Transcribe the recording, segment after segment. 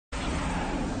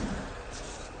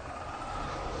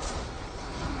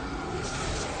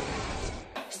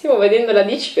Stiamo vedendo la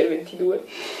 10x22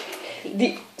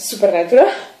 di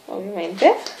Supernatural,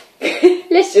 ovviamente.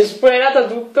 Lei si è spoilerata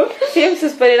tutto. Sì, mi sono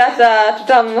spoilerata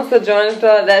tutta la stagione,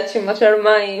 tutta la 10ª, cioè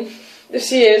ormai...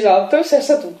 Sì, esatto, si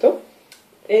sa tutto.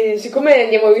 E siccome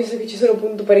abbiamo visto che ci sono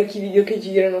appunto parecchi video che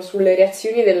girano sulle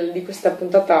reazioni di questa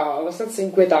puntata abbastanza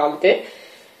inquietante,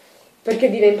 perché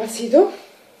Dina è impazzito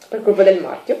per colpa del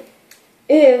marchio,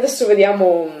 e adesso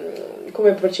vediamo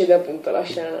come procede appunto la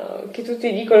scena, che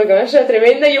tutti dicono che è una scena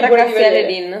tremenda. Io vorrei vedere.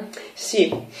 Lin.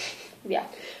 Sì, via,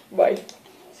 vai.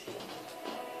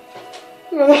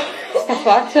 No. Sta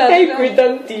faccia è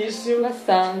inquietantissimo.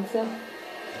 Abbastanza.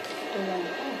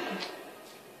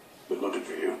 Been looking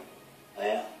for you. Oh,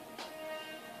 yeah?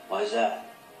 Why is that?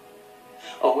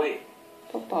 Oh, wait.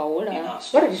 Ho paura.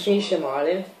 Guarda che finisce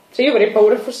male. Cioè io avrei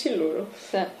paura fossi loro.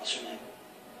 Sì. What's your name?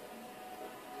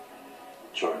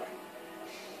 Charlie.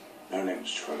 My name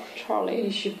is Charlie. Charlie.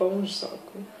 Mi scippa un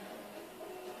sacco.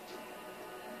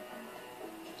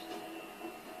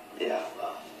 Yeah,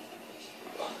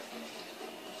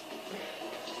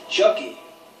 Chucky.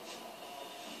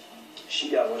 She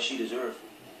got what she deserved.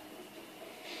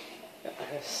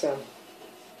 Yes.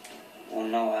 Wanna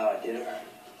know how I did her?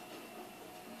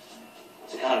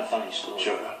 It's a kind of funny story.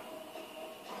 Shut up.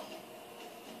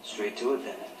 Straight to it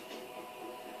then.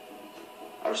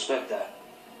 I respect that.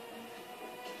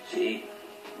 See,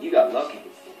 you got lucky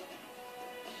before.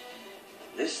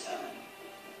 This time,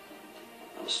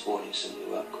 I'm sporting some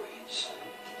new upgrades.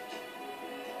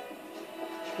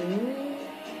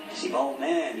 See, my old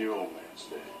man, your old man's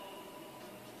dead.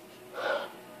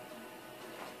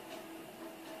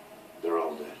 They're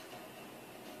all dead.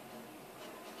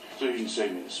 So you can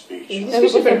save me the speech.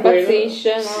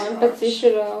 Impazzisce, no?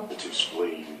 Impazzisce la... The two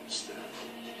spleens, the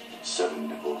 7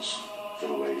 nipples for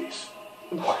the ladies.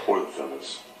 Or the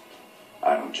fellas.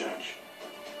 I don't judge.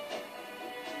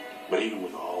 But even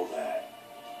with all that,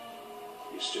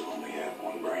 you still only have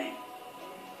one brain.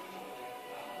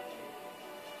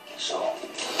 So...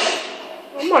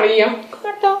 Oh Maria.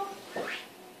 Guarda.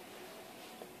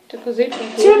 C'è così il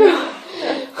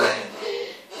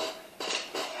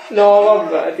No,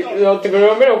 vabbè, tipo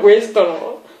almeno questo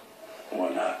no. Why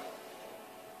not?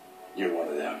 You're one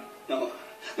of them. No,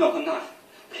 no, I'm not.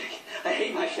 I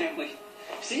hate my family.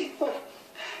 See?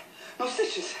 No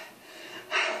stitches.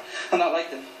 I'm not like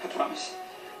them, I promise.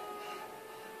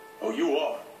 Oh, you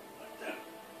are like them.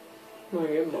 Ma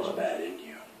che There's male. bad in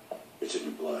you. It's in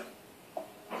your blood.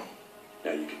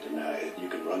 Now you can deny it, you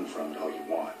can run from it all you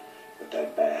want, but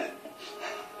that bad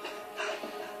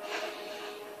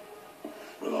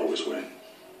will always win.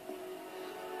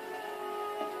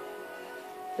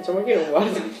 Facciamo che non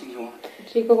guarda.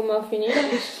 Dico come va a finire.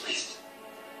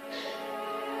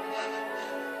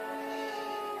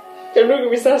 È lui che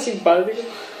mi sta simpatico.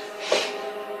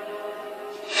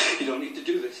 You don't need to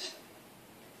do this.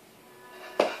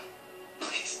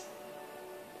 Please.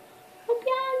 Non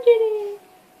piangere.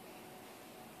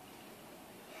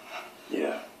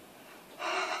 Yeah,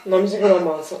 No, mi sa che lo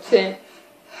ammazzo. Sì.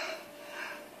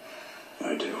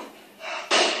 I do.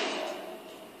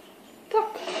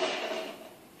 Tac.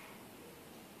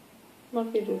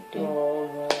 Marchi tutti.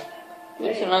 No, vabbè.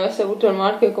 Se non avesse avuto il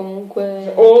marchio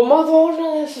comunque... Oh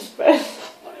madonna, adesso aspetta.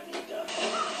 What have you done?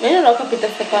 Ma io non l'ho capita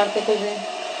sta parte così.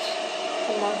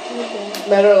 Il marchio così.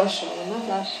 Beh, allora lasciamo, no?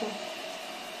 Lascia.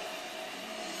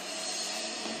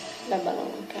 La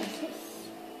balonca.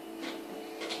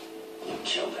 You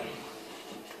killed him.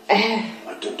 Eh.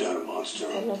 I took down a monster.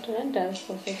 È l'otto nel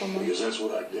destra, secondo me. Because that's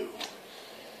what I do.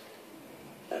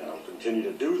 And I'll continue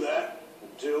to do that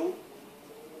until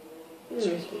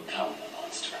you become the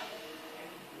monster.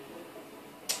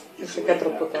 Mi secca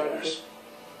troppo tardi.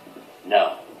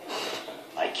 No,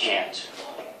 I can't.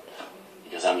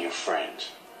 Because I'm your friend.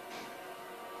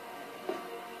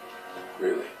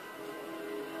 Really?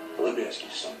 Well, let me ask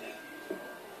you something.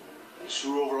 You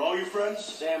screw over all your friends?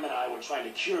 Sam and I were trying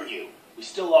to cure you. We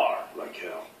still are. Like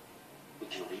hell. We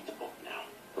can read the book now.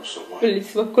 Oh, so what?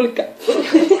 Bellissima col cazzo.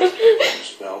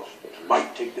 Spell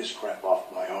might take this crap off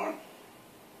my arm.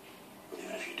 But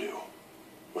even if you do,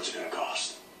 what's it gonna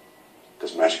cost?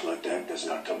 Because magic like that does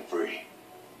not come free.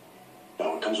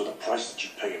 No, it comes with a price that you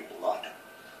pay in blood.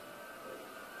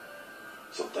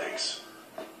 So thanks,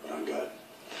 but I'm good.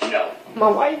 No, Ma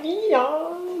vai via!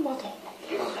 Madonna.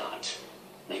 you're not.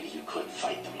 Maybe you could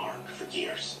fight the mark for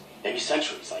years, maybe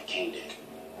centuries like Cain did.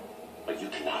 But you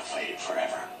cannot fight it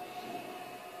forever.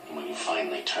 And when you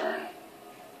finally turn,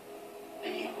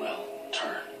 and you will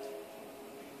turn,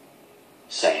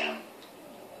 Sam,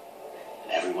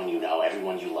 and everyone you know,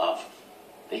 everyone you love,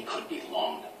 they could be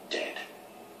long dead.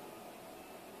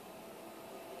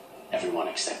 Everyone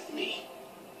except me.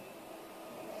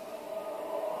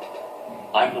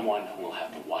 I'm the one who will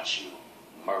have to watch you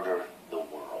murder the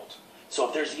world. So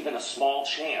if there's even a small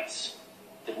chance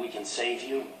that we can save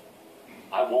you,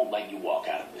 I won't let you walk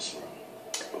out of this room.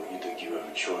 Well, you think you have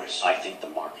a choice? I think the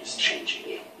mark is changing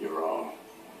you. You're wrong.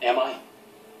 Am I?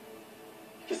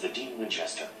 Because the Dean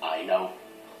Winchester I know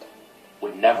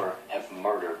would never have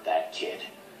murdered that kid.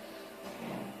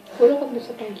 Quello che ho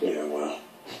pensato anch'io. Yeah, well,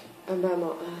 Vabbè,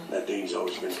 ma... that Dean's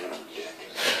always been kind of a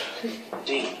dick.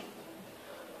 Dean,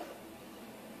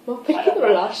 Ma perché non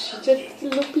lo lasci? Cioè,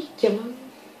 lo picchia, ma...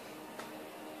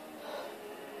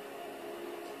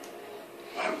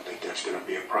 I don't think that's gonna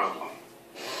be a problem.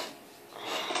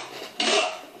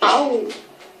 Au!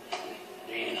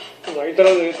 Dean, Dai, te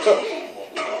l'ho detto.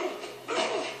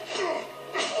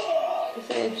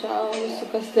 Se c'ha questo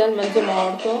castello mezzo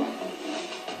morto.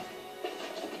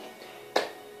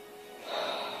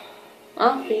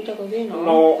 Ah, finita così, no?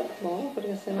 No. No,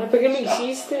 perché se Ma no... perché non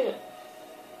esiste?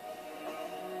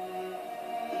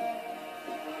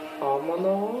 Oh, ma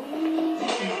no.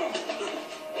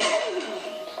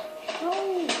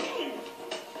 Au.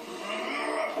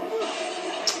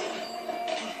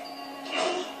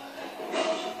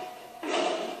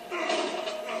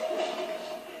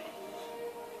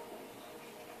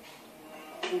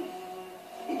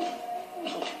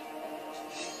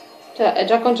 Cioè, è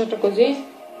già conciato così?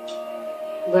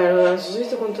 Beh, non so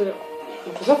visto quanto...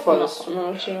 Ma cosa fa adesso? No,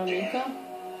 non c'era mica.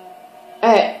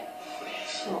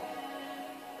 No.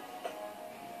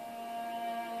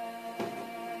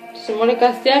 Simone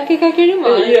Castiel, che cacchio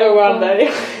rimane? Io, guarda,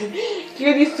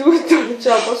 chiudi tutto, non ce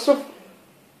la posso...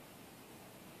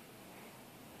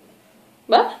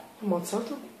 Beh,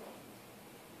 Ammazzato?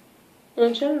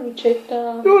 non c'è la lucetta.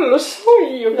 Non lo so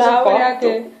io cosa ho Gloria fatto.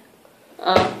 che...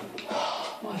 Ah.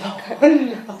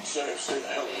 Madonna. Seriously, the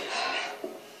hell with you.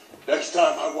 Next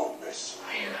time I won't miss.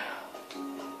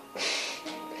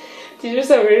 Ti giuro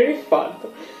se avrei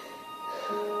rifatto.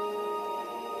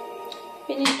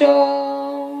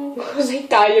 Finito. Cosa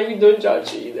Italia mi do già a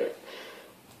cidere?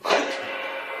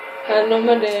 È il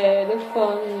nome del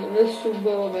fan, del sub,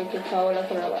 vabbè, che cavolo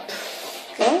che roba.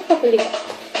 Guarda i capelli qua.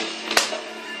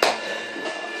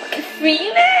 Che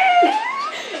fine!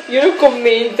 Io non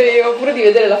commento, io ho pure di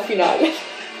vedere la finale.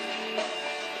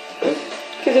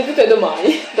 Che se tutto è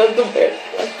domani, tanto per...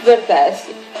 Per te,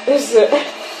 sì.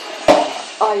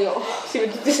 Ah, io... Sì,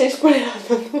 ma tu ti sei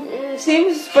spoilerata. Sì,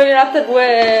 mi sono spoilerata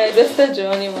due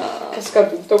stagioni, ma Casca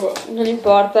tutto qua. non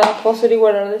importa, posso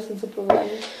riguardarle senza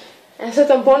problemi. È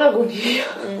stata un po' un'agonia.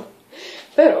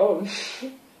 Però...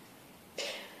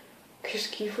 Che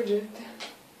schifo, gente.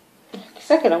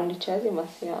 Chissà che la 11ª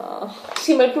sia...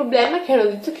 Sì, ma il problema è che hanno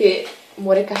detto che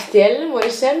muore Castiel, muore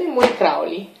Sam e muore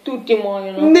Crowley. Tutti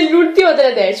muoiono. Nell'ultima della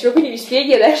 10ª, quindi mi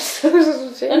spieghi adesso cosa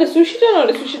succede? Le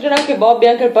suscitano anche Bobby,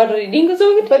 anche il padre di Dean. Cosa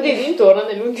vuoi che ti Infatti intorno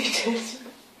nell'11ª.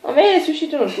 A me le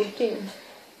suscitano tutti.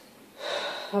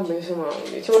 Vabbè, insomma,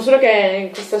 diciamo solo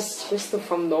che questo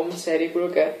fandom serie, quello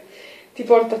che è, ti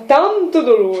porta tanto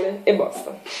dolore e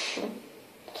basta.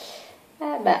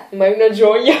 Beh. Ma è una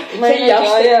gioia. Ma è una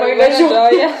gioia, ma è una gioia.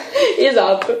 gioia.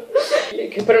 Esatto.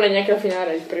 Che però non è neanche la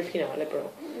finale, è il prefinale, però.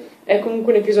 È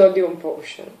comunque un episodio un po'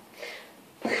 osceno.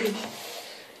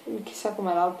 Chissà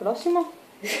com'è il prossimo.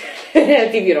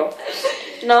 Ti dirò.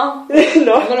 No?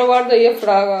 No. Me lo guardo io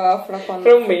fra quando.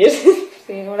 Fra un mese.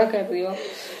 Sì, ora che arrivo.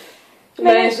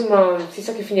 Beh, insomma, si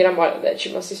sa che finirà male la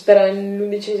 10ª, si spera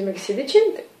nell'11ª che sia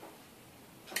decente.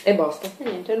 E basta. E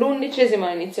niente,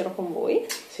 l'11ª inizierò con voi.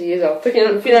 Sì, esatto.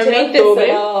 Finalmente ottobre.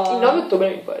 sarò... Il 9 ottobre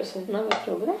mi pare, sì. 9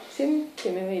 ottobre? Sì, mi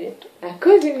avevi detto.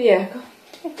 Ecco, quindi ecco.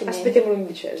 E quindi Aspettiamo al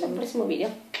l'11ª. prossimo video.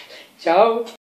 Ciao.